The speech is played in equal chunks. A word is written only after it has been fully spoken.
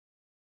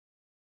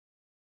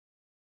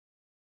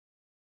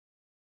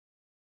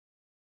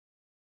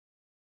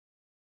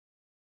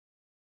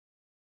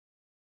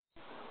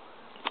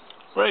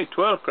Right,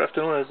 well, good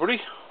afternoon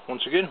everybody.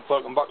 Once again,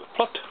 welcome back to the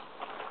plot.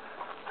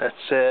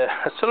 It's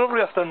a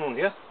lovely afternoon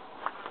here.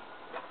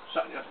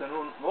 Saturday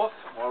afternoon north.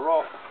 We're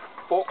off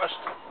focused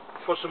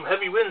for some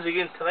heavy winds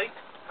again tonight.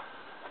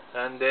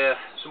 And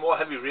some more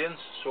heavy rains,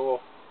 so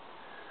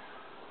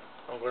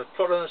I'm going to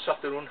plot on this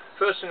afternoon.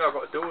 First thing I've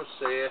got to do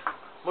is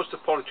must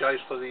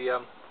apologise for the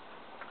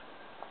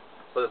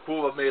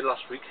boob I made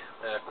last week.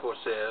 Of course,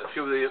 a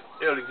few of the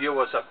early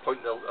viewers have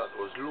pointed out that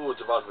there was loads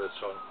of adverts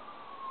on.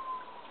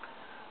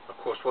 Of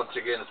course, once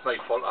again, it's my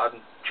fault. I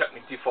hadn't checked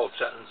my default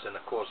settings, and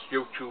of course,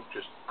 YouTube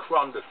just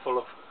crammed it full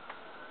of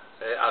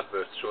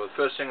adverts. So the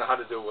first thing I had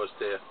to do was,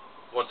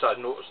 once I'd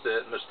noticed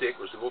the mistake,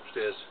 was to go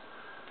upstairs,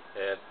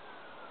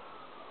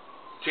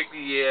 take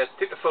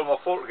the film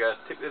off altogether,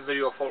 take the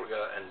video off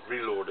altogether, and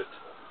reload it.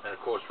 And of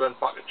course, went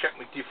back to check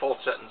my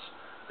default settings,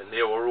 and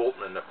they were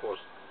open. And of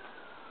course,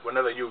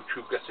 whenever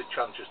YouTube gets a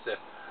chance just to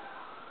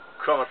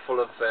cram it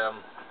full of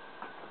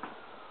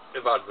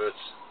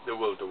adverts, they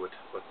will do it.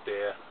 But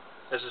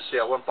as I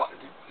say, I went back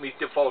to my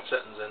default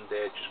settings and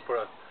just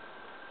put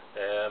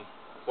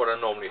what I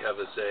normally have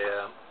is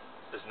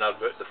an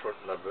advert at the front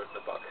and an advert at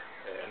the back,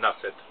 and that's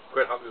it.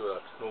 Quite happy with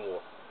that, no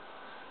more.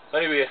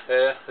 Anyway,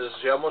 as I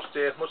say, I must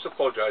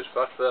apologise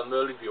for that, for them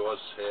early viewers,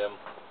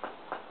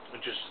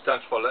 and just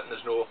thanks for letting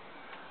us know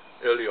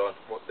early on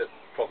what the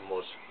problem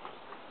was.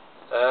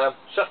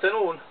 This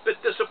afternoon, a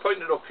bit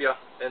disappointed up here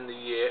in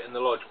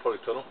the large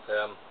polytunnel.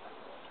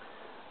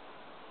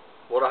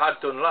 What I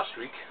had done last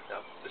week,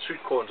 the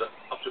sweet corns are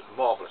absolutely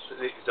marvellous.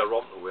 They're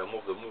romping away, I'm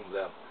over the moon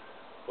there.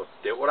 But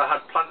what I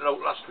had planted out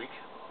last week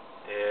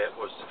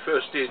was the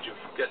first stage of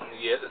getting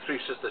the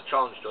Three Sister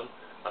Challenge done.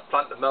 I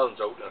planted the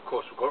melons out, and of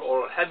course we've got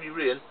all that heavy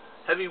rain,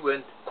 heavy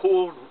wind,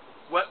 cold,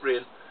 wet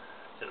rain,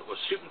 and it was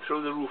seeping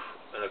through the roof.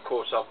 And of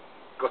course I've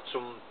got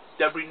some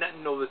debris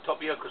netting over the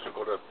top here because I've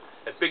got a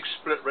big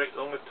split right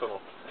along the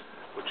tunnel,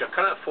 which I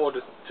can't afford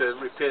to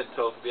repair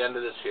until the end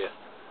of this year.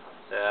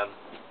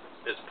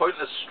 It's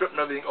pointless stripping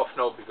everything off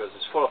now because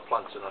it's full of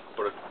plants in it,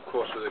 but of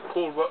course with the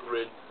cold wet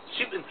rain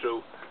seeping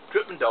through,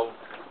 dripping down,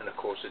 and of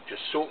course it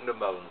just soaking the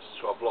melons.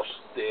 So I've lost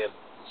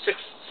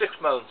six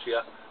melons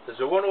here.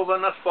 There's a one over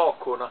in that far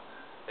corner,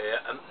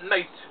 and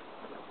might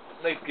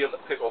be able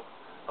to pick up.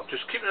 I'm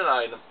just keeping an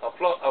eye on them.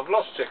 I've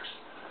lost 6,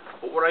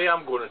 but what I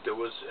am going to do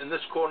is, in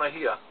this corner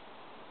here,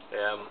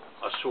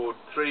 I sowed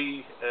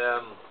 3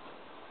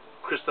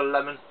 crystal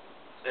lemon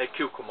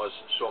cucumbers,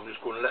 so I'm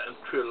just going to let them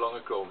trail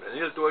along the ground, and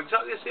they'll do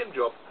exactly the same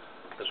job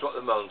as what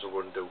the melons are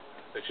going to do.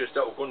 It's just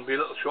that we're going to be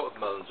a little short of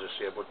melons this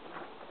year, but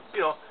you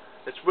know,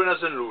 it's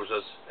winners and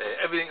losers.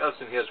 Everything else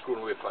in here is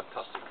growing away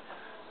fantastic,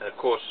 and of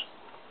course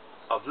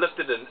I've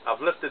lifted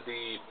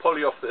the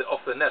poly off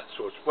the net,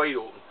 so it's wide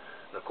open.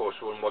 And of course,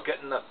 when we're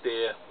getting that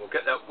we'll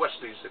get that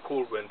westerlies, the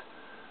cold wind,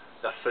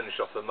 that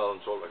finish off the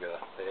melons altogether.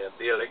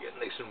 They'll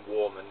get nice and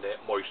warm and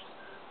moist,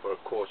 but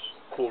of course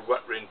cold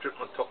wet rain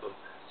dripping on top of them.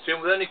 Same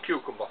with any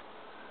cucumber,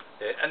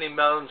 any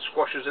melon,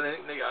 squashes,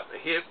 anything like that.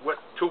 They hate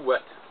too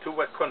wet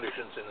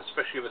conditions, and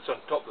especially if it's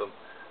on top of them,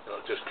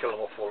 it'll just kill them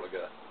off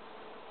altogether.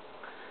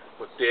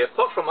 But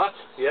apart from that,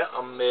 yeah,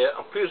 I'm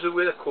pleased with the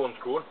way the corn's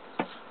growing.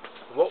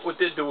 And what we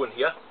did do in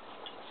here,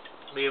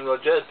 me and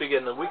Roger at the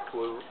beginning of the week,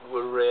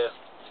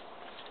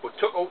 we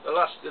took out the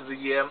last of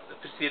the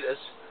potatoes.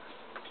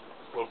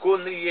 We'll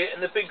go in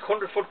the big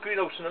 100-foot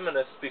greenhouse in a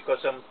minute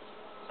because I'm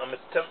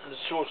attempting to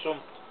sow some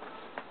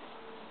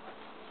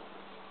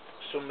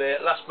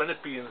last minute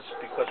beans,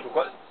 because we've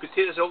got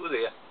potatoes out of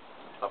there.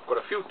 I've got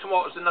a few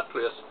tomatoes in that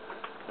place,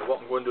 and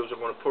what I'm going to do is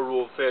I'm going to put a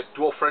row of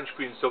dwarf French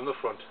beans down the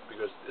front,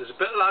 because there's a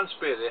bit of land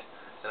spare there,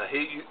 and I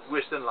hate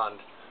wasting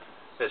land.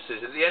 This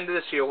is at the end of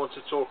this year, once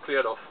it's all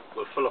cleared off,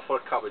 we'll fill it full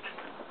of cabbage.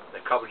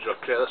 The cabbage will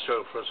clear the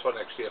soil for us for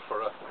next year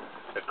for a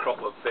crop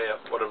of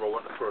whatever I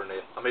want to put in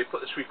there. I may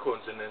put the sweet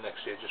corns in there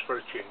next year just for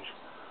a change,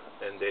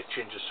 and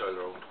change the soil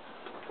around.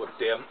 But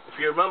if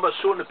you remember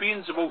sowing the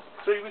beans about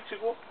 3 weeks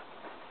ago,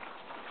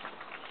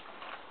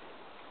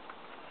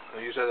 I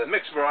use the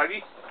mixed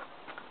variety.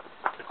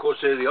 Of course,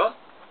 here they are,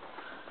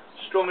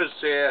 strong as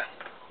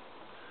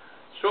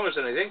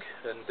anything,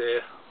 and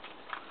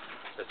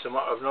it's a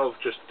matter of now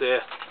just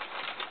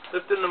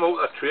lifting them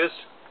out of the trays.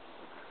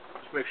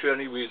 Just make sure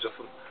any weeds off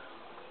them.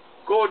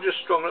 Gorgeous,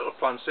 strong little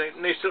plants,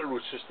 nice little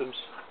root systems.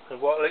 And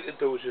what I like to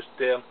do is just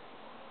go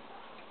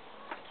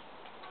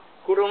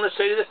down the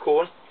side of the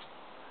corn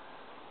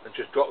and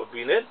just drop a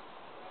bean in.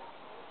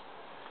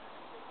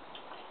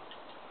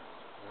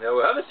 And there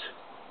we have it.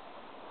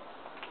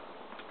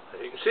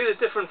 You can see the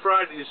different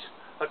varieties.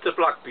 That's the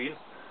black bean,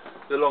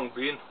 the long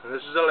bean, and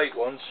this is the light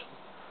ones.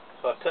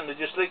 So I tend to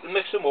just like to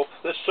mix them up.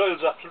 This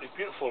soil's absolutely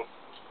beautiful.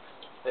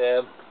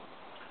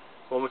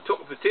 When we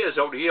took the potatoes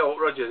out of here,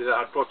 Roger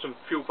I had brought some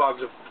few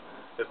bags of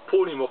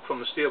pony muck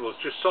from the stables,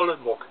 just solid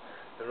muck,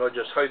 and I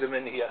just hide them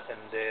in here,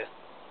 and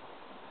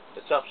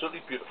it's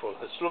absolutely beautiful.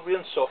 It's lovely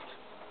and soft.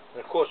 And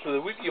of course, with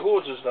the weekly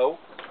hoses now,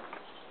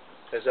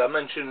 as I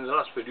mentioned in the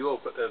last video,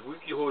 I've got the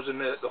weekly hose in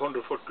the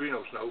 100-foot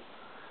greenhouse now.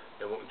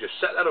 And we can just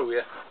set that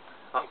away.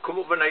 I can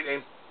come up at night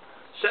time,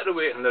 set it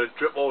away, and let it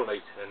drip all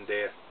night. And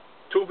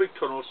 2 big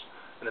tunnels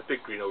and a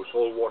big greenhouse,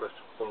 all watered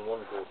all in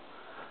one go.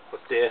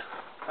 But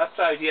that's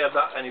the idea of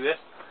that anyway.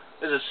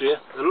 As I say,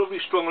 they're lovely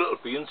strong little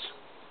beans,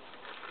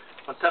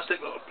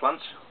 fantastic little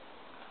plants,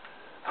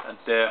 and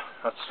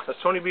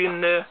that's only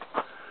been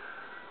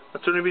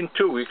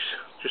 2 weeks,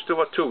 just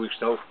over 2 weeks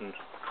now, and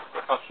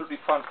absolutely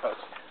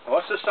fantastic. And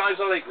what's the size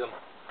I like them?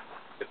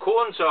 The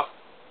cones are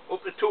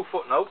up to 2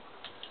 foot now,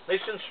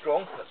 nice and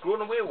strong, they're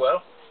growing away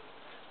well.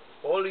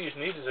 All these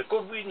need is a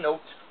good weeding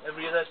out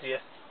every other day.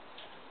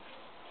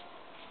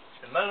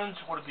 The melons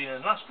would have been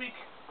in last week,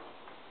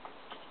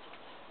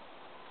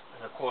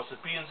 and of course the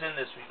beans in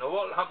this week. Now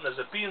what will happen is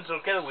the beans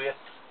will get away,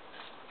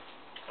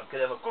 I'll give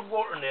them a good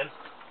watering in,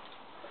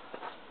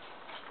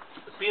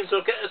 the beans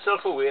will get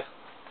itself away,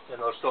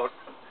 and I'll start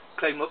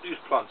climbing up these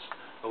plants.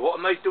 And what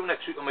I might do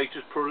next week, I might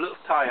just put a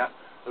little tyre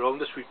around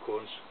the sweet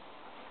corns.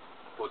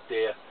 But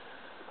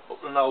up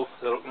to now,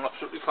 they're looking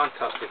absolutely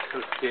fantastic.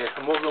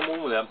 I'm over the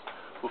moon with them.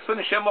 We'll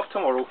finish them off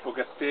tomorrow. We'll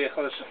get this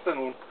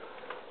afternoon.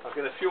 I'll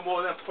get a few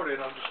more of them put in.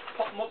 I'll just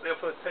pop them up there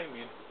for the time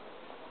being.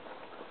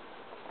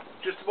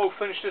 Just about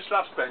finished this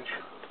last bench.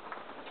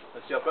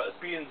 Let's see, I've got the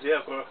beans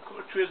here. I've got a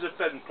couple of trays of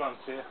bedding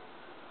plants here.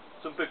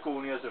 Some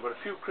begonias. I've got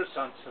a few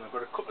chrysanthemums, and I've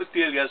got a couple of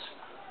dahlias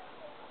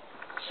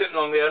sitting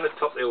on there on the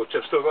top there, which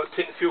I've still got to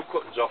take a few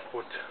cuttings off.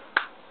 But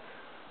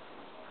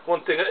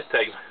one thing at a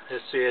time.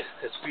 It's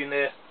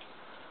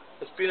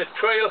been a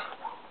trial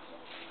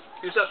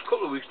these last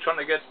couple of weeks trying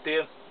to get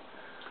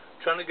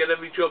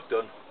every job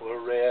done.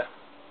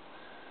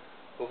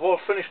 We've all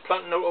finished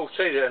planting out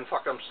outside here. In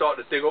fact, I'm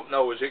starting to dig up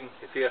now. If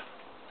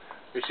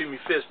you see my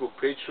Facebook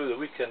page through the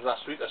weekend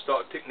last week, I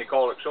started taking the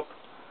garlics up.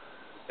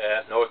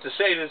 Now I've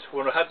decided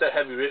when I had that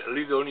heavy rate to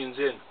leave the onions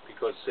in,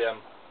 because they're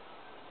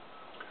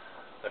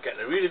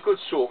getting a really good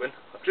soaking.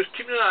 I'm just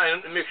keeping an eye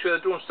on them to make sure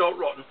they don't start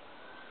rotting.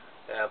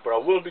 But I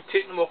will be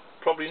taking them up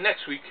probably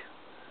next week,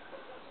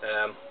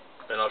 and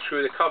I'll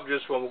show you the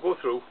cabbages when we go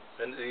through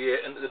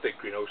into the big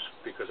greenhouse,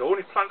 because I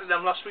only planted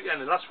them last weekend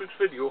in last week's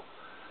video,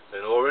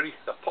 and already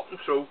they're popping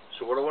through.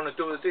 So what I want to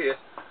do today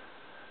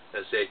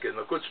is give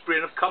them a good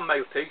spraying of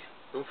chamomile tea.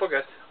 Don't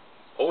forget,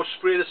 always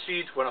spray the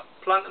seed when I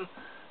plant them,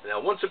 and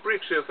then once it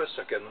breaks surface,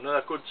 I give them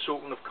another good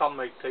soaking of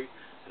chamomile tea,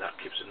 and that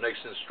keeps them nice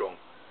and strong.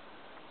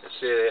 It's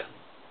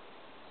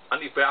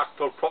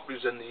antibacterial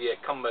properties in the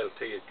chamomile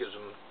tea. It keeps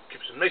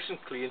them nice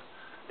and clean,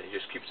 and it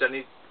just keeps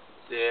any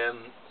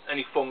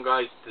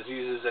fungi,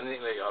 diseases,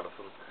 anything like that off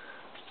them.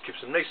 It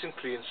keeps them nice and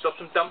clean, stops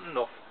them damping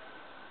off,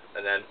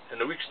 and then in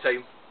a week's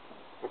time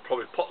we'll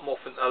probably put them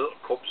off into little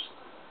cups,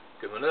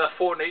 give them another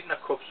fortnight in the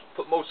cups,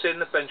 put them outside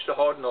on the bench to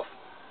harden off,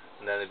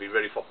 and then they'll be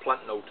ready for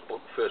planting out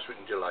about the first week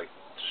in July.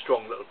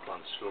 Strong little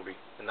plants, slowly,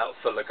 and that'll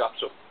fill the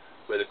gaps up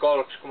where the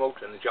garlics come out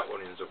and the jack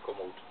onions will come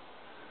out.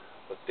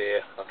 But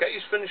I'll get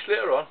these finished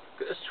later on.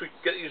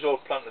 Get these all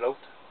planted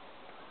out.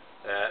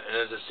 And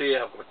as I say,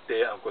 I've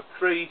got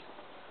 3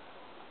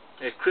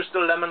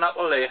 crystal lemon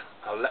apple there.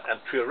 I'll let them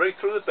trail right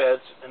through the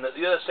beds, and at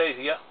the other side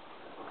here,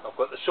 I've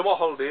got the summer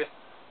holiday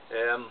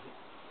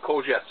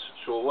courgettes.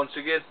 So once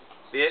again,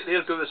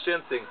 they'll do the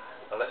same thing.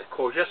 I'll let the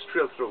courgettes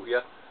trail through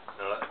here,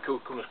 and I'll let the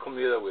cucumbers come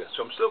the other way.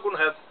 So I'm still going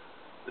to have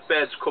the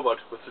beds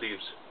covered with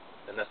leaves,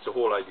 and that's the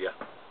whole idea.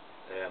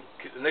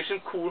 Keep them nice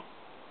and cool.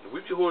 The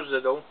weepy hoses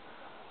are down.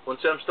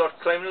 Once them start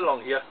climbing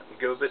along here and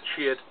give a bit of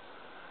shade,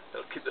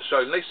 it'll keep the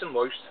soil nice and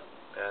moist.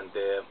 And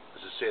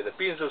as I say, the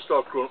beans will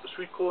start growing up the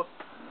sweet corn.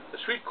 The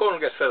sweet corn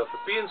will get fed off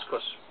the beans,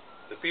 because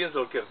the beans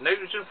will give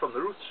nitrogen from the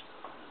roots.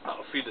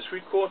 That'll feed the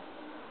sweet corn,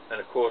 and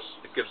of course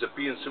it gives the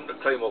beans something to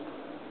climb up,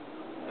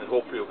 and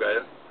hopefully you'll get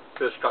a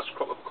first class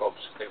crop of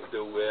cobs like we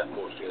do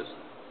most years.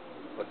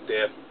 But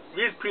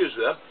really pleased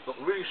with them,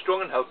 looking really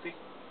strong and healthy.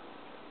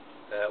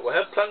 We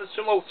have planted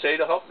some outside.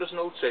 I hope there's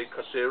no outside,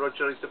 because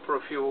Roger likes to put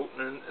a few out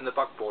in the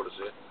back borders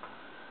there.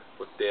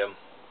 But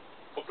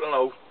up till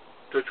now,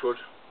 touch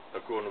wood,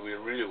 they're growing away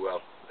really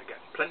well. They're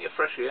getting plenty of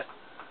fresh air,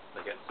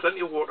 they're getting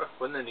plenty of water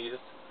when they need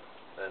it,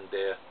 and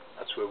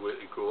that's where we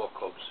grow our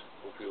cobs.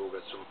 Hopefully we'll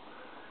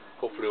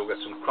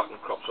get some cracking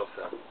crops off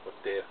there. But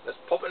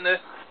let's pop in the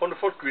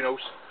 100-foot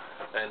greenhouse,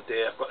 and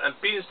I've got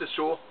beans to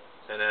sow,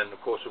 and then of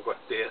course we've got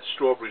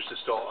strawberries to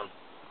start on.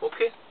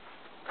 Okay.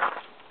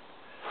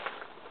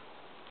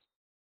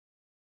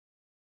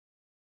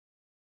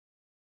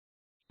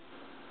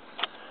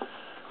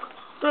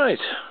 Right,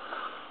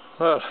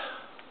 well,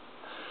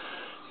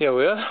 here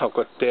we are. I've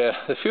got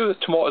a few of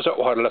the tomatoes that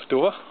we had left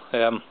over.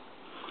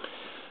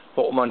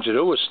 What we managed to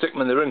do was stick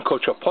them in the ring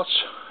culture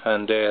pots,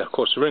 and of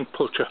course the ring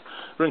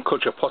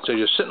culture pots are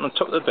just sitting on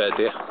top of the bed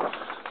there.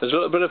 There's a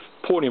little bit of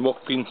pony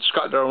muck being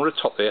scattered around the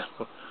top there.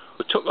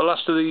 We took the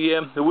last of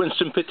the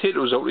Winston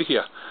potatoes out of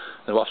here,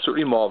 and they're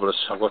absolutely marvellous.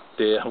 I've got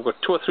 2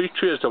 or 3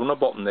 trays down the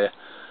bottom there,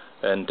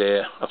 and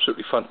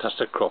absolutely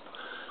fantastic crop.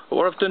 But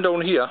what I've done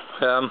down here,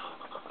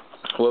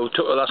 well, we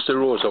took the last of the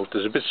rows out.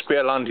 There's a bit of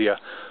spare land here,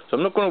 so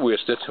I'm not going to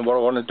waste it. And what I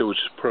want to do is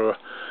just put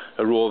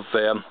a row of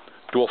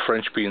dwarf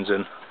French beans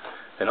in,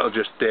 and I'll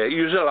just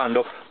use the land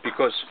up,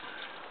 because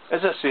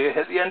as I say,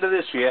 at the end of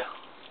this year,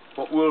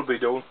 what we'll be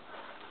doing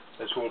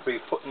is we'll be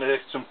putting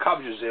some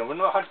cabbages in. We've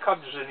not had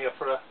cabbages in here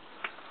for a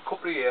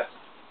couple of years,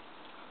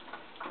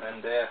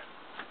 and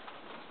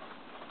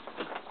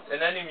in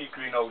any of my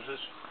greenhouses,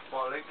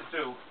 what I like to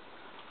do,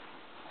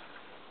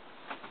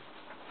 I'm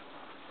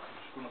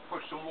just going to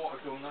push some water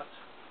down that.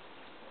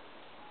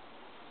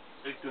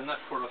 I like doing that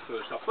furrow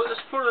first. I put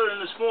this furrow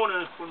in this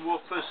morning when we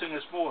woke first thing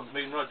this morning,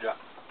 me and Roger.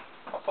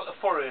 I put the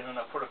furrow in and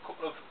I put a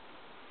couple of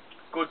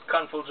good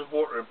canfuls of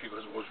water in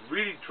because it was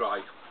really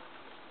dry.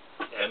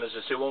 And as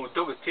I say, when we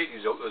dug the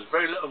tatties out, there was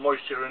very little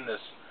moisture in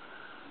this,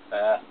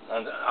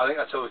 and I think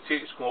that's how the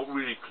tatties come out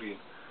really clean.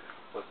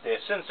 But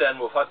since then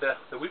we've had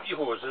the weepy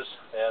hoses,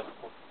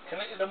 we've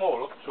connected them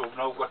all up, so we've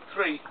now got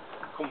 3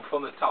 coming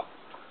from the top,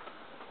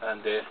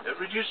 and it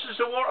reduces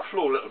the water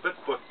flow a little bit,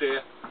 but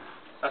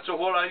that's the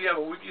whole idea of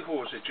a weepy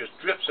hose. It just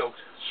drips out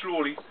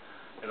slowly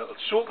and it'll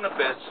soak in the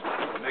beds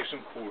nice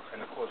and cool,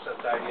 and of course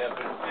that's the idea of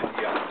it in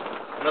here.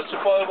 I'm not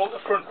so bothered about the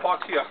front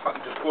part here. I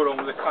can just go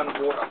around with a can of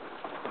water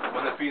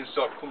when the beans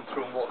start coming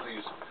through and water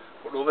these.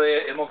 But over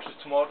there amongst the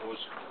tomatoes,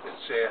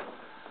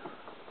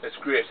 it's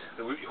great.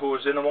 The weepy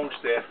hose in amongst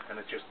there and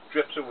it just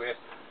drips away.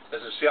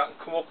 As I say, I can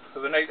come up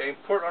of a night time,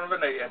 put it on of a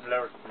night time,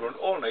 let it run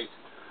all night,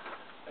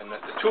 and the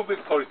 2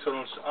 big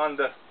polytunnels and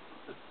the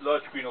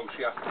large greenhouse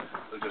here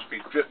will just be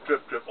drip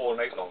drip drip all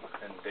night long,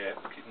 and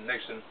keeping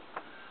nice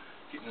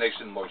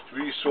and moist,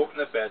 really soaking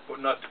the bed but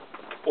not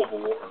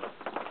overwatering it.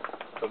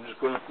 So I'm just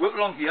going to whip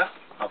along here.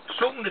 I've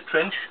soaking the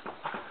trench,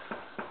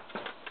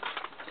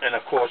 and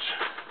of course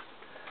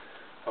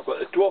I've got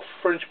the dwarf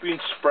French bean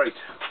Sprite,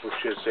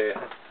 which is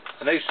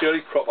a nice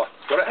early cropper.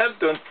 What I have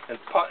done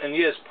in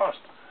years past,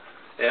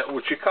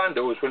 which you can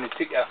do, is when you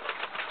take your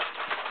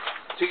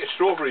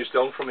strawberries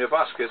down from your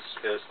baskets,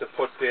 is to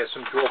put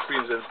some dwarf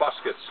beans in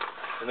baskets,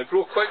 and they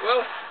grow quite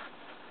well.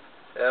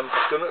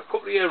 I've done it a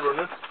couple of years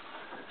running.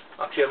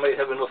 Actually, I might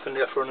have enough in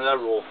there for another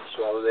row,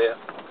 so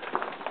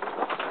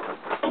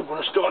I'm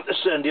going to start to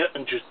send here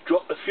and just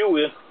drop a few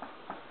in.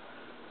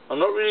 I'm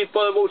not really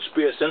bothered about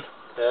spacing,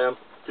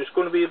 just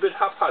going to be a bit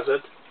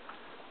haphazard,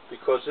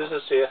 because as I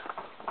say,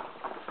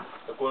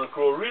 they're going to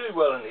grow really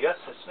well in here.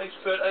 It's nice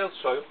fertile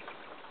soil,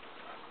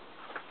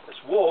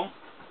 it's warm,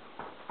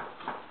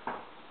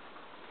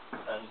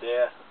 and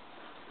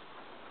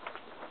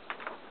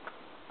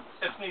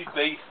if need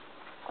be,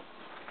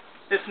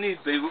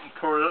 we can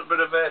pour a little bit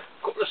of a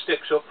couple of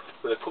sticks up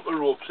with a couple of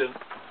ropes in,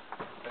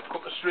 a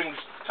couple of strings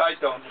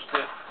tied down just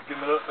to give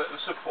them a little bit of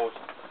support.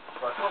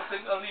 But I don't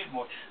think they'll need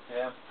much.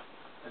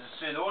 As I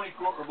say, they only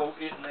grow to about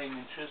 8 or 9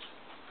 inches.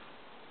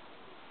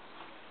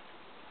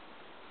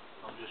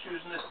 I'm just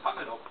using this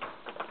packet up.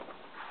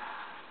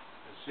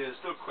 As I say, there's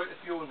still quite a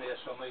few in there,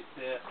 so I might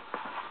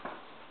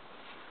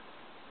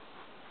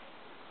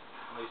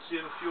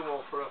save a few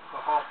more for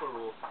half a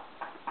row.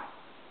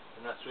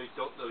 And that's right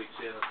down the leeks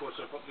here. And of course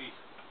I've got my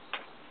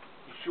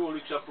show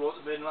leeks I brought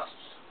them in last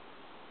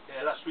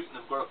week, and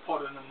I've got a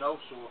pod in them now,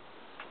 so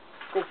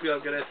hopefully I'll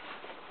get a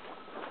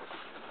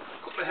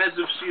couple of heads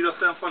of seed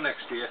off them for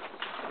next year.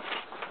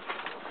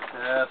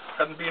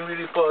 Haven't been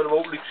really bothered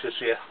about leeks this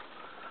year.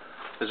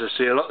 As I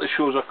say, a lot of the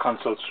shows are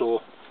cancelled,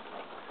 so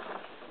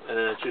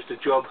it's just a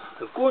job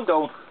of going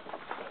down,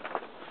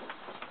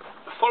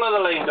 follow the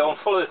line down,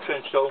 follow the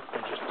trench down,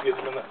 and just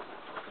giving them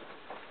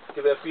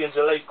give our beans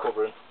a light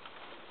covering.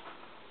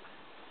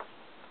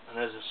 And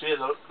as I say,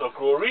 they'll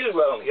grow really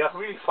well in here,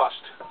 really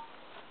fast.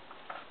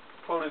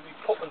 Probably be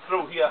popping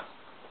through here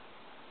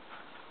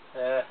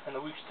in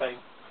a week's time.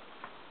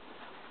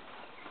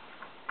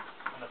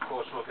 And of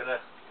course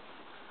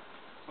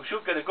we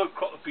should get a good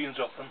crop of beans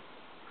off them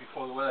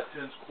before the weather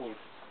turns cold.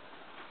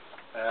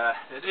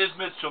 It is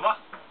midsummer.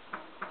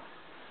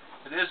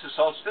 It is the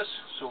solstice,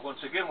 so once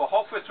again we're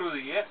halfway through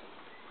the year,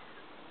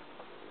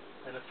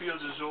 and it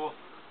feels as though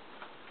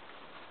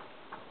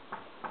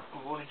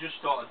we've only just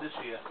started this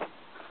year.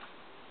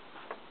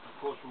 Of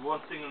course, with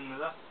one thing and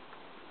another,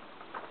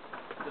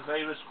 the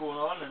virus going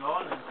on and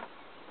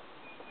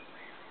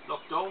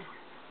lockdown,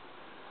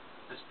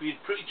 it's been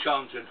pretty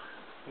challenging,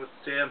 but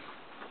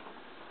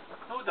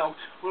no doubt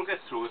we'll get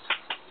through it.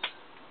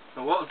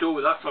 Now what I'll do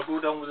with that, I'll go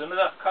down with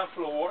another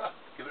canful of water,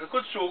 give it a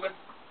good soaking,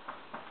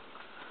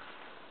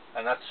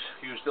 and that's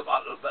used up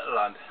that little bit of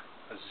land.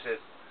 As I said,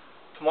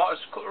 tomatoes,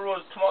 a couple of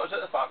rows of tomatoes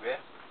at the back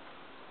there.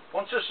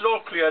 Once this is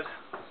all cleared,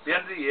 at the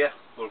end of the year,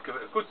 we'll give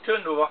it a good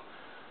turn over,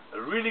 a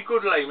really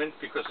good liming,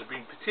 because there's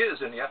been potatoes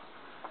in here.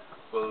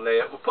 We'll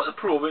put the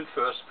probe in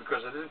first,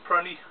 because I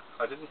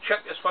didn't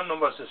check this for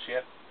numbers this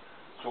year.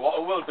 So what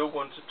I will do,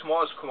 once the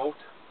tomatoes come out,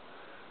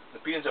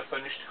 the beans are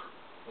finished,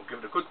 we'll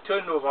give it a good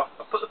turn over,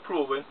 I'll put the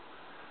probe in,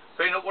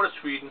 find out what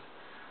it's feeding,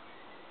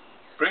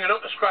 bring it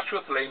up to scratch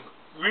with lime,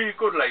 really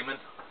good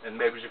liming, and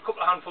maybe a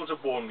couple of handfuls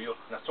of bone meal,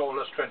 and that's all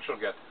this trench will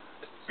get.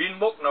 It's been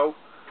mucked now,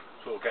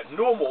 so it'll get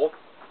no more.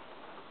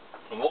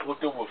 And what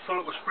we'll do, we'll fill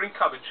it with spring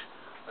cabbage,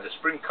 and the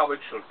spring cabbage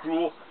will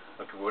grow,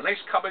 it'll give a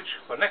nice cabbage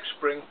for next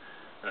spring,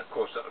 and of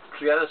course that'll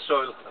clear the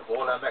soil of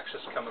all them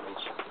excess chemicals.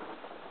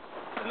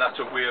 And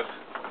that's a way of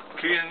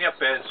cleaning your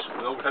beds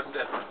without having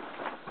to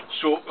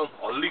soak them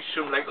or leach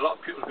them like a lot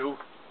of people do.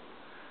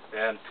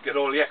 to get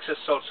all the excess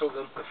salts out of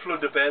them, to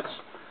flood the beds.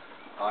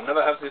 I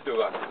never have to do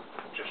that.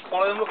 Just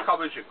follow them with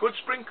cabbage, a good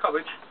spring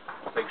cabbage,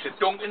 like say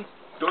Duncan,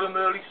 Durham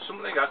early,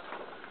 something like that.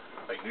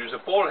 I can use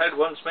a ball head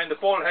ones. Mind the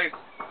ball head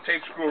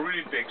types grow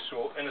really big,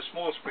 so in a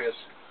small space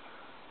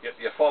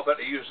you're far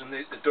better using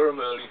the Durham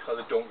early or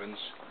the Duncans.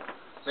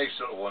 Nice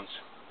little ones.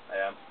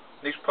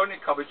 Nice pointed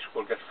cabbage.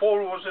 We'll get 4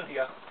 rows in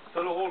here,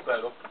 fill the whole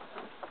bed up,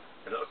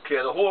 and it'll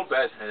clear the whole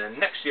bed, and then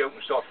next year we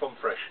can start from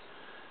fresh.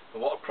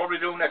 And what I'll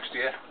probably do next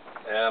year,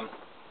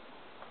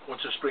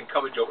 once I spring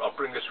cabbage out, I'll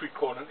bring the sweet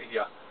corn into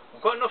here.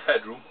 We've got enough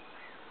headroom.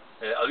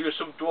 I'll use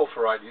some dwarf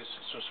varieties,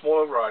 some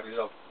smaller varieties.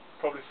 I'll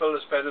probably fill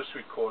this bed with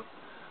sweet corn,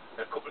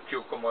 a couple of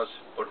cucumbers,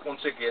 but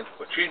once again,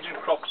 we're changing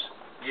crops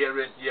year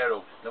in, year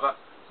out.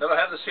 Never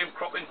have the same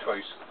crop in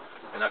twice,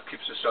 and that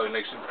keeps the soil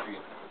nice and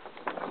clean.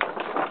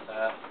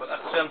 But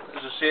that's,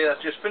 as I say,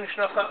 that's just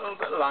finishing off that little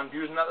bit of land,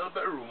 using that little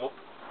bit of room up,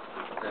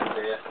 and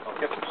I'll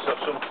give myself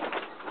some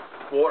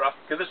water,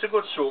 give this a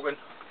good soaking,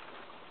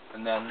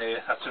 and then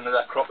that's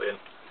another crop in.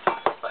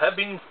 I have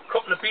been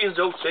cropping the beans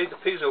outside, the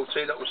peas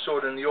outside that was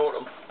sowed in the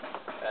autumn,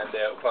 and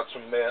we've had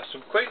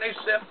some quite nice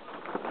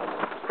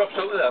crops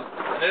out of them.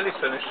 They're nearly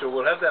finished, so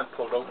we'll have them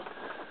pulled out,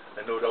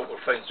 and no doubt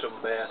we'll find some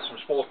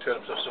small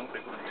turnips or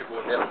something to go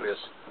in their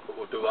place, but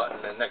we'll do that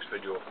in the next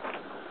video.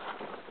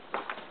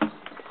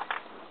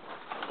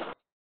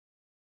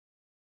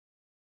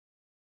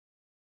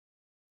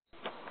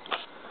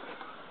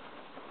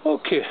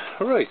 Okay,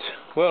 right,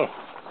 well,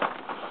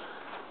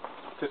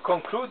 to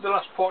conclude the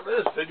last part of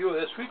this video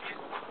this week,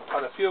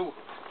 I've had a few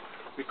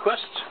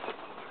requests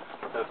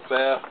of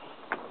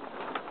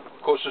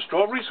course the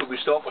strawberries. We'll be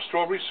starting with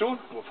strawberries soon.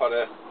 We've had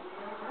a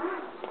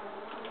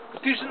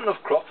decent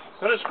enough crop,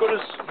 not as good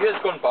as years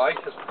gone by,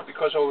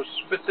 because I was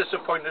a bit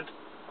disappointed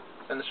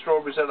in the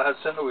strawberries that I had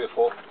sent away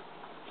for.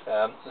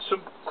 There's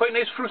some quite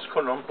nice fruits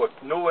coming on, but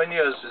nowhere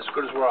near as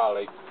good as what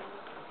I like.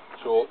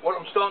 So what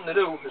I'm starting to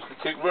do is to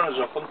take runners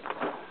off them,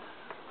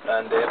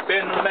 and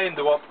bearing in mind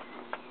they were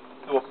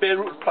bare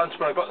rooted plants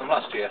when I got them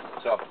last year,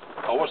 so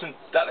I wasn't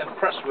that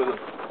impressed with them.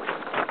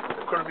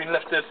 They could have been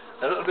lifted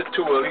a little bit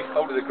too early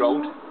out of the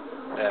ground,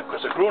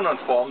 because they're grown on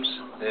farms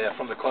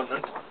from the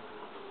continent,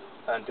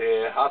 and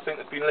I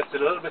think they've been lifted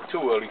a little bit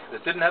too early.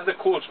 They didn't have the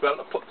cold spell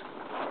to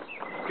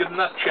give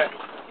them that check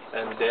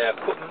and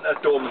put them in a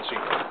dormancy.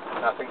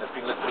 And I think they've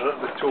been lifted a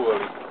little bit too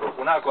early. But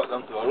when I got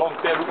them, they were long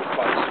bare rooted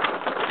plants.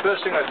 The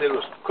first thing I did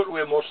was cut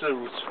away most of the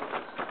roots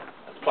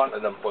and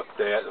planted them, but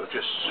they were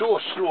just so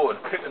slow and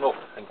kicking up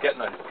and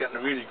getting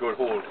a really good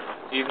hold,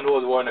 even though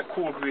they were in a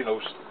cool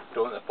greenhouse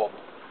down at the bottom.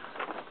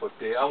 But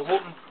I'm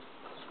hoping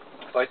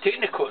by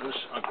taking the cuttings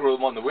and grow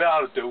them on the way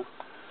I do,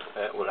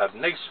 we'll have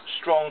nice,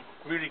 strong,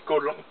 really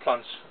good looking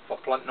plants for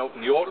planting out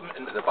in the autumn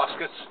into the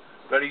baskets,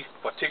 ready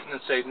for taking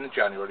inside in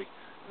January,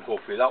 and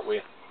hopefully that way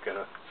get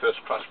a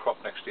first class crop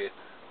next year,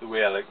 the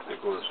way I like to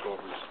grow the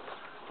strawberries.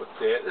 But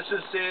this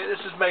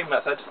is my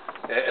method.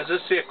 As I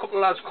say, a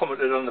couple of lads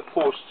commented on the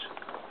post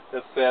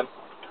of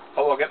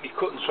how I get my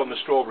cuttings from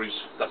the strawberries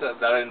that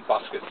are in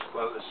baskets.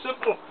 Well, the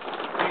simple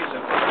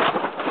reason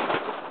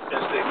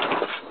is to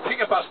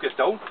take a basket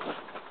down.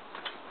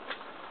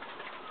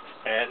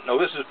 Now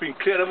this has been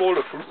cleared of all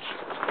the fruits.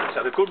 It's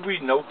had a good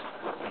weeding out.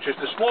 It's just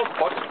a small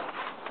pot.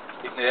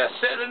 You can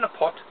set it in a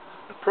pot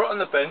and put it on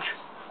the bench.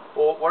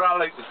 Or what I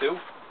like to do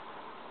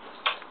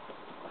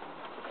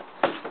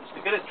is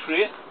to get a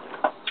tray.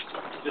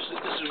 This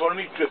is one of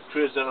my drip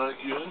trays that I like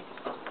using.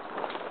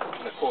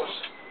 And of course,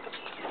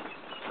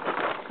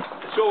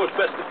 it's always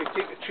best if you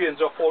take the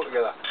chains off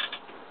altogether.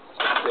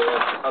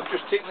 I've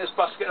just taken this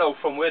basket out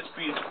from where it's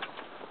been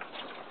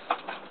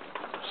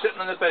sitting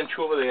on the bench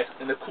over there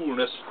in the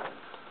coolness,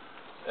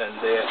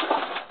 and there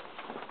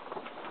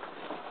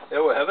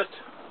we have it.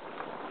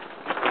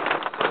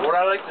 What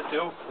I like to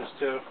do is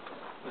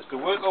to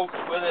work out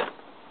where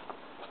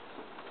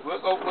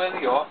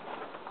they are,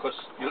 because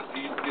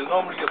you'll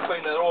normally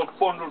find they're all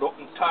bundled up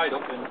and tied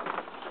up and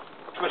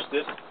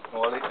twisted.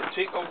 Now I like to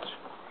take out,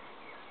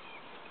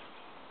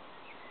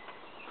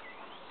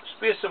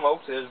 space them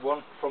out. There's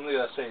one from the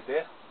other side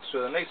there,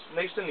 so they're nice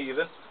and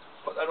even.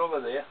 Put that over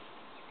there.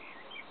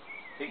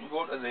 He can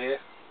go to there.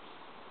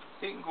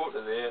 He can go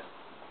to there,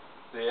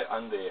 there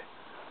and there.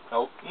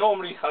 Now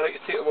normally I like to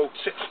take about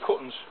 6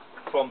 cuttings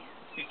from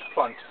each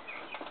plant,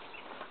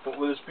 but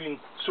with us being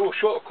so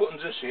short of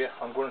cuttings this year,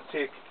 I'm going to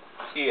take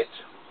 8.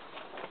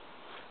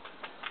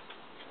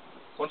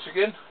 Once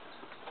again,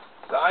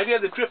 the idea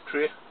of the drip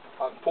tray,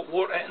 I can put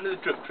water into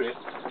the drip tray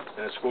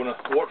and it's going to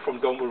water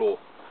from down below.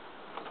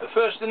 The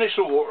first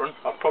initial watering,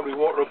 I'll probably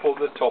water up over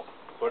the top,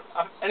 but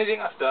anything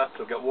after that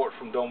will get water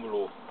from down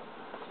below.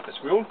 It's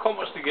my own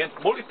compost again,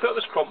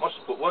 multi-purpose compost,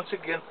 but once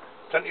again,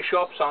 plenty of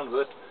sharp sand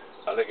with it.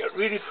 I like it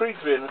really free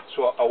draining,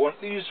 so I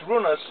want these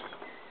runners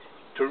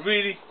to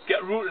really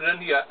get rooted in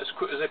here as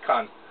quick as they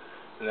can.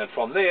 And then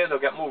from there, they'll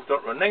get moved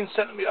up to a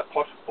 9cm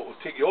pot, but we'll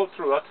take you all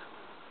through that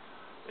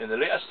in the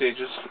later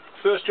stages.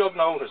 First job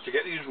now is to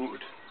get these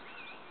rooted.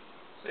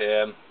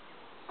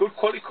 Good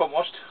quality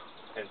compost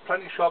and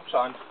plenty of sharp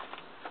sand,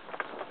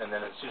 and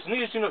then it's just an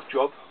easy enough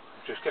job.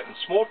 just getting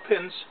small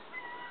pins.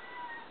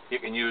 You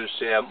can use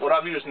what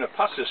I'm using in the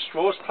past is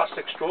straws,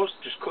 plastic straws,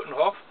 just cut in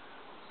half,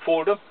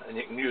 fold them, and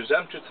you can use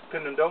them just to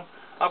pin them down.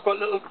 I've got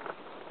little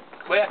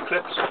wire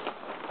clips,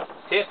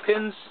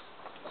 hairpins,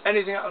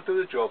 anything that'll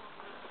do the job.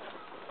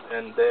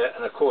 And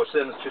of course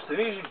then it's just an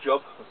easy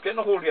job of getting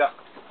a hold of your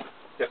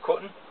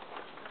cutting.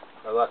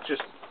 Now that's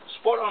just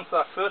spot on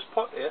for that first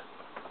pot here.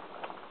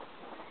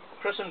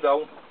 Press him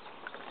down,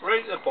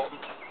 right at the bottom,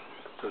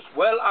 so it's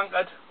well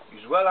anchored.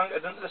 He's well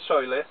anchored into the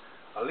soil there.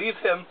 I'll leave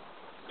him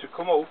to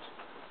come out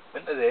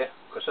into there,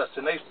 because that's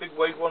a nice big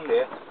wide one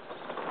there.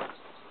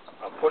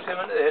 I'll put him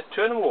into there,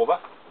 turn him over,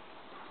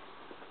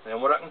 and then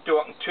what I can do,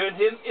 I can turn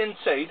him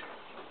inside.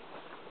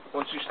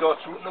 Once he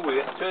starts rooting away,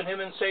 turn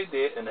him inside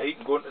there, and he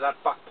can go into that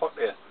back pot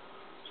there.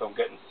 So I'm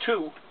getting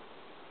two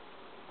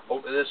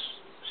out of this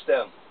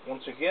stem.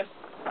 Once again,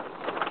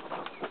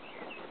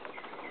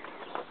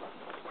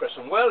 press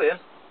him well in,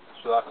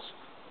 so that's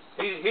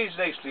he's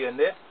nicely in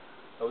there.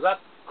 Now that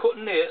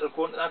cutting there, it'll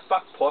go into that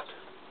back pot,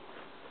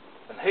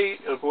 and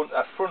it'll go into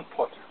that front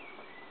pot.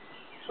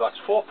 So that's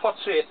 4 pots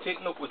here,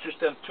 taken up with just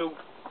them two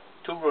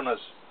runners.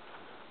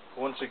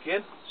 Once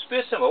again,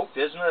 space them out.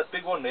 There's another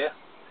big one there.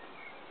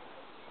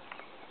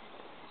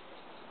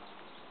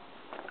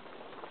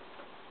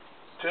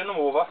 Turn them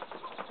over.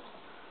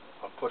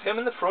 I'll put him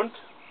in the front,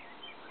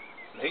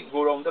 and he can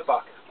go around the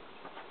back.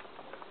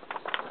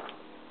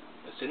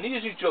 It's an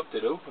easy job to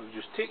do. You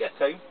just take your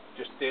time.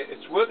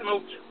 It's working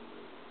out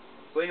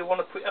where you want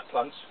to put your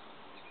plants.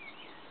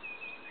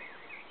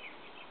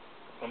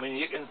 I mean,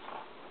 you can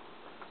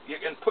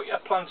put your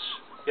plants,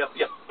 your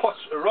pots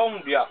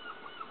around your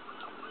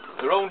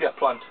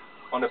plant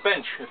on a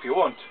bench if you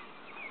want.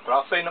 But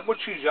I find it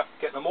much easier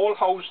getting them all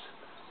housed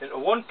into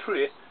one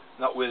tray,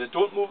 and that way they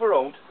don't move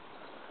around.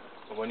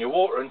 And when you're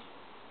watering,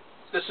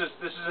 this is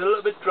a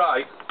little bit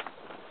dry.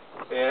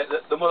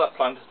 The mother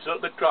plant, it's a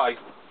little bit dry,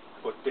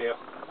 but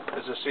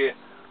as I say,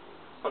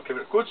 I'll give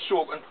it a good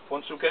soaking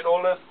once we get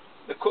all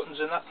the cuttings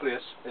in that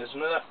place. There's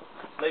another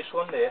nice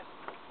one there.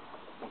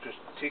 We'll just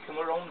take him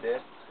around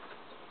there.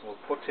 We'll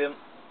put him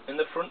in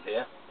the front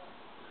there.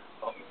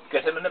 I'll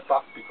get him in the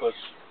back because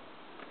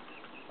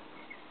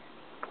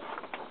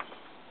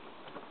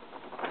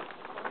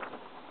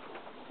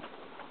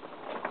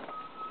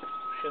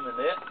push him in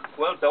there,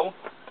 well down,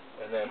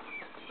 and then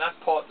that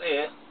part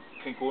there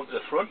can go into the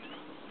front.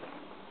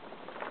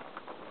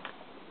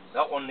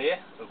 That one there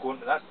will go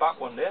into that back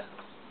one there.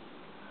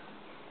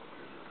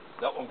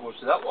 That one goes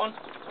to that one,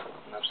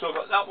 and I've still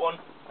got that one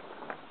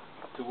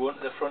to go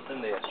into the front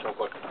in there. So I've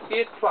got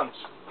 8 plants.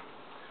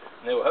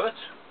 And there we have it.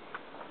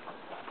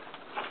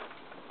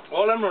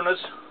 All them runners,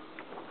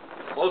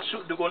 all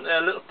suited to go into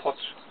their little pots.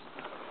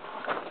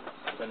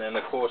 And then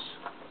of course,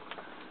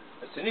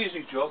 it's an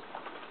easy job.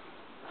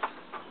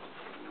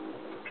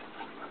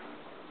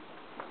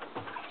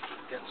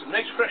 Get some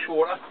nice fresh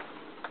water.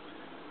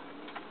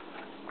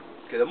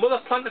 Give the mother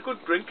plant a good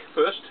drink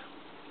first.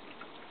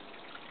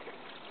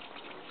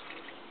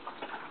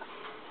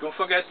 Don't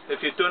forget,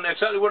 if you've done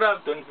exactly what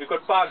I've done, if you've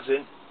got bags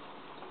in,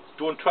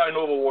 don't try and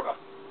overwater.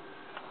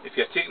 If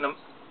you're taking them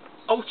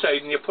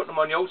outside and you're putting them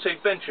on your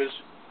outside benches,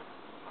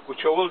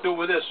 which I will do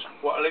with this,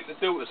 what I like to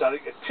do is I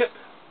like to tip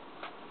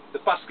the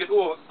basket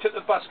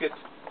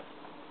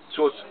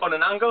so it's on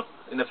an angle,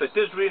 and if it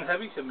does rain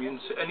heavy, it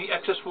means any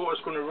excess water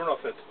is going to run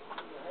off it.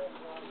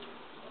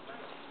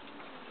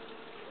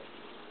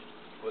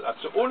 Well,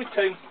 that's the only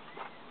time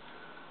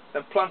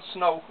them plants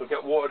now will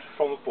get watered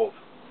from above.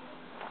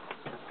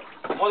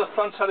 The mother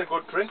plant's had a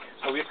good drink.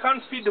 Now you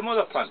can't feed the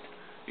mother plant.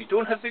 You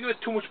don't have to give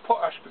it too much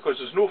potash because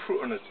there's no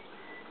fruit on it.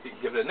 You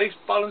can give it a nice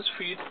balanced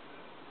feed.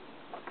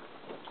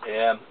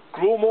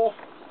 Gromo,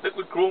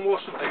 liquid Gromo,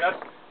 something like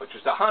that, or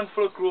just a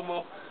handful of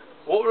Gromo,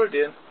 water it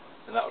in,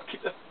 and that will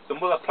keep the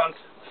mother plant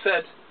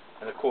fed.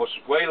 And of course,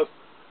 while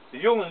the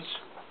young ones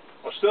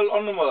are still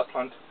on the mother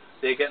plant,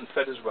 they're getting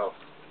fed as well.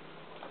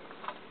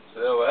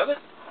 So there we have it.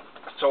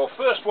 That's our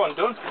first one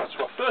done. That's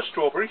our first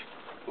strawberry.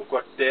 We've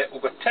got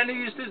 10 of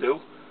these to do.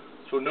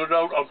 So no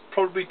doubt I'll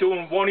probably be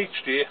doing one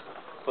each day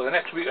for the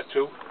next week or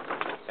two.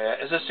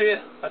 As I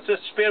say, that's a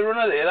spare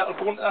runner there. That'll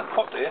go into that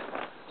pot there.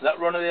 And that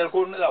runner there will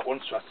go into that one.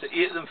 So that's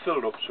 8 of them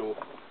filled up. So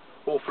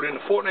hopefully in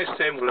a fortnight's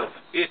time we'll have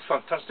 8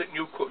 fantastic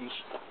new cuttings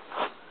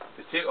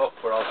to take up.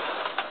 But I'll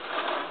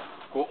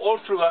go all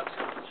through that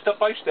step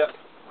by step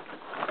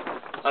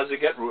as they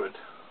get rooted.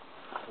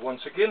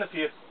 Once again, if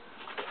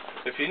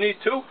you need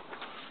to,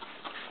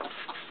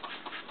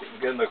 you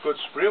can get them a good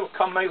spray with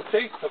chamomile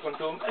tea. Not going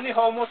to do them any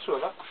harm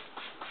whatsoever.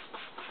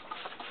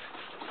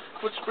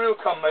 Good spray with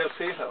chamomile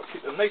tea, that'll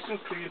keep them nice and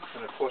clean,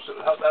 and of course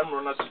it'll help them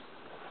runners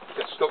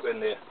get stuck in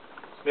there.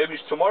 Maybe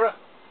it's tomorrow,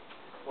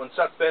 once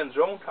that bends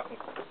round, I can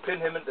pin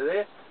him into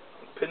there,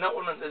 and pin that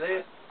one into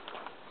there,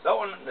 that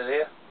one into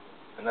there,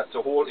 and that's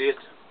the whole 8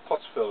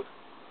 pots filled.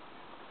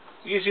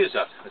 Easy as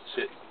that. That's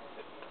it.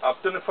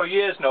 I've done it for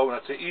years now, and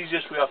it's the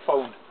easiest way I've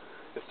found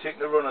of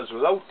taking the runners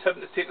without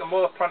having to take the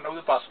mother plant out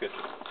of the basket.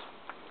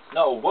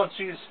 Now, once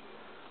these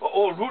are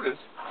all rooted,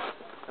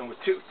 and we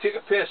take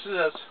a pair of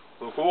scissors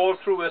we'll go all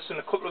through this in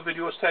a couple of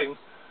videos time,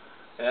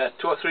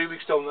 2 or 3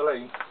 weeks down the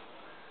line.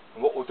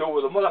 And what we'll do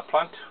with the mother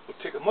plant, we'll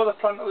take the mother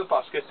plant out of the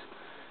basket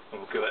and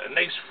we'll give it a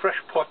nice fresh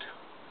pot,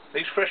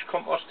 nice fresh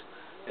compost,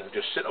 and it'll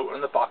just sit out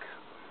in the back.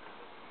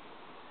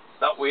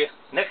 That way,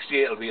 next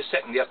year it'll be a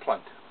second year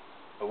plant.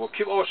 And we'll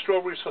keep our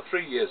strawberries for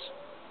 3 years.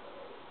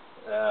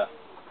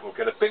 We'll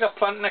get a bigger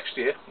plant next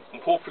year,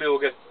 and hopefully we'll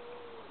get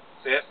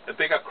a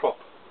bigger crop.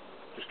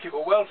 Just keep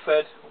it well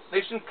fed,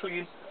 nice and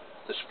clean.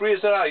 The sprays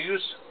that I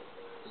use,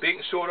 the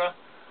baking soda,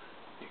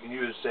 you can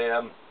use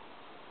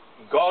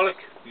garlic,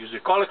 use a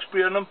garlic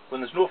spray on them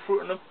when there's no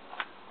fruit in them.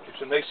 Keeps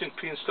them nice and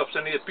clean, stops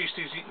any of the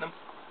beasties eating them.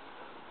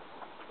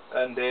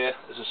 And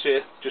as I say,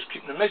 just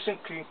keeping them nice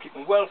and clean, keep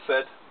them well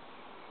fed,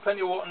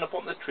 plenty of water in the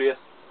bottom of the tray,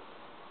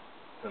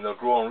 and they'll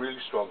grow on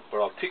really strong.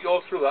 But I'll take you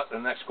all through that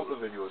in the next couple of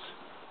videos.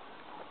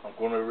 I'm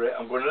going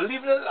to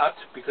leave it at that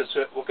because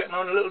we're getting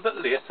on a little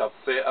bit late.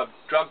 I've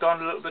dragged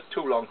on a little bit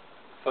too long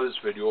for this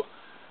video.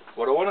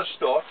 What I want to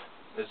start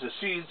is the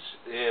seeds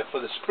for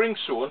the spring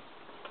sowing.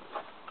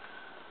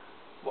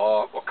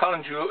 Or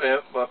calendula,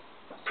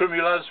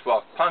 primulas,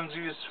 or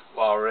pansies,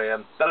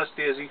 or Bellis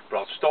daisy. But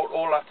I'll start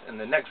all that in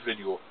the next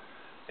video.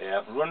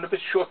 I'm running a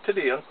bit short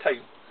today on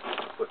time,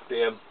 but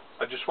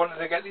I just wanted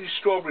to get these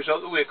strawberries out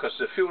of the way because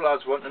a few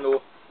lads want to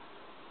know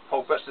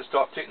how best to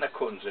start taking their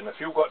cuttings in.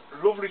 If you've got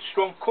lovely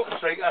strong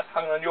cuttings like that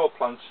hanging on your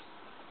plants,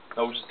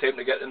 now's the time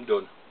to get them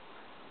done.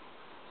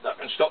 That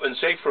can stop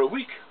inside for a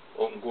week,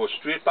 or it can go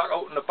straight back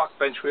out on the back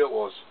bench where it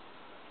was.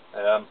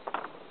 As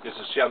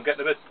I say, I'm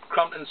getting a bit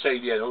cramped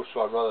inside here now,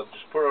 so I'd rather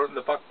just put it out on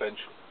the back bench.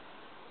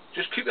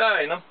 Just keep your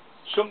eye on them.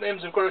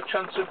 Sometimes I've got a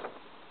chance of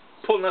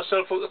pulling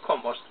myself out of the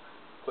compost,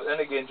 but then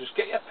again, just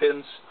get your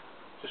pins.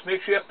 Just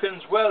make sure your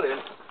pin's well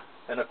in,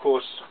 and of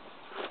course,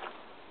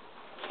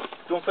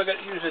 don't forget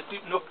to use a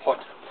deep enough pot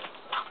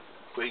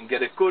where you can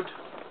get a good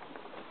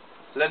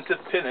length of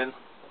pin in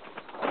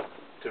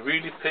to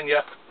really pin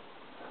your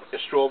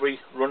strawberry,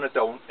 run it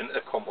down into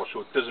the compost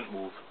so it doesn't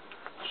move.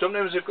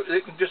 Sometimes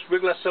they can just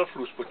wiggle themselves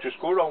loose, but just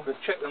go around and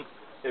check them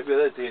every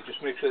other day.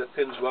 Just make sure the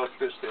pin's well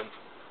placed in.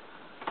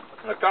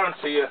 And I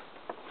guarantee you,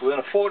 within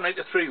a fortnight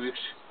to 3 weeks,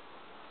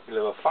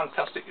 you'll have a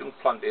fantastic young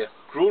plant here,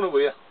 grown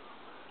away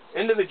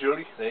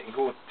individually. They can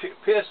go and take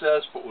pair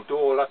theirs, but we'll do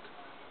all that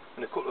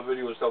in a couple of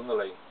videos down the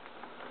line.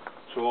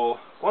 So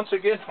once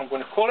again, I'm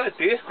going to call it a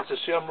day. As I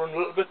say, I'm running a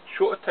little bit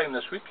short of time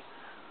this week,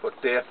 but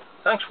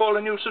thanks for all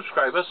the new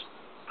subscribers.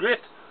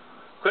 Great,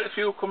 quite a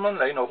few coming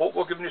online. I hope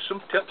we're giving you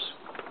some tips.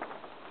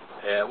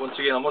 Once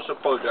again, I must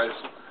apologise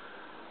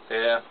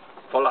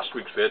for last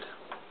week's vid.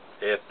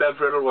 Bev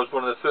Riddle was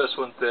one of the first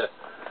ones to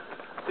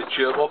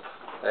cheer up,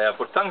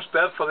 but thanks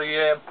Bev for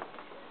the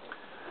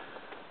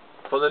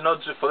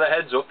nods, for the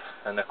heads up.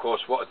 And of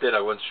course, what I did,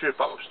 I went straight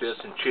back upstairs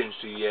and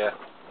changed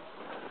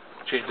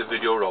the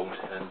video around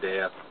and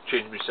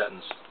changed my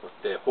settings. But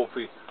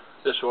hopefully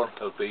this one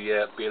will be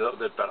a little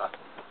bit better.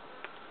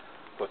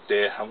 But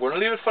I'm going to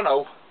leave it for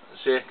now.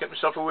 Get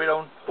myself away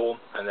down home,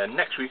 and then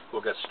next week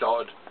we'll get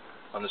started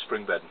on the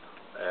spring bedding.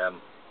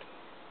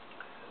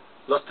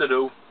 Lots to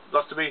do,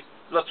 lots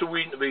of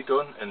weeding to be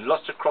done, and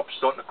lots of crops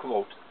starting to come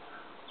out.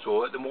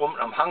 So at the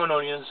moment I'm hanging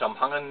onions, I'm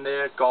hanging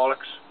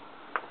garlics,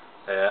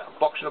 I'm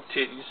boxing up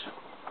tatties,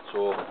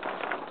 so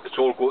it's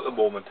all good at the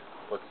moment.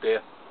 But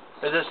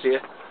as I say,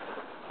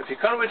 if you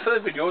can't wait for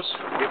the videos,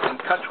 you can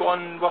catch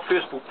one on our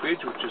Facebook page,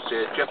 which is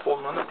Jeff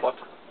Bowman on the Plot.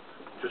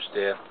 Just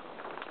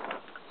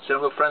send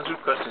them a friend's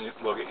request and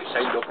we'll get you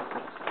signed up,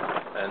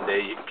 and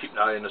you can keep an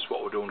eye on us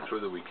what we're doing through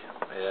the week.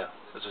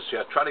 As I say,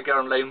 I try to get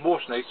online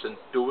most nights and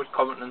do it,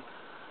 commenting,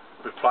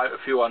 reply to a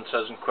few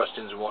answers and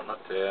questions and whatnot.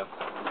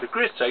 It's a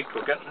great site.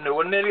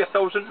 We're nearly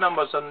 1,000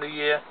 members on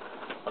the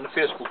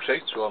Facebook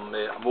site, so I'm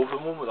over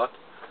the moon with that.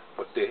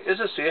 But as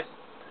I say,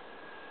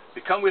 if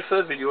you can't wait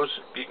for the videos,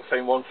 you can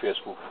find one on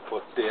Facebook.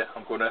 But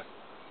I'm going to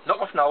knock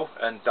off now,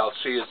 and I'll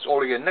see you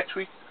all again next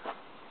week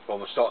when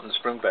we're starting the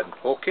spring bedding.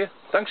 Okay,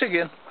 thanks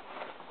again.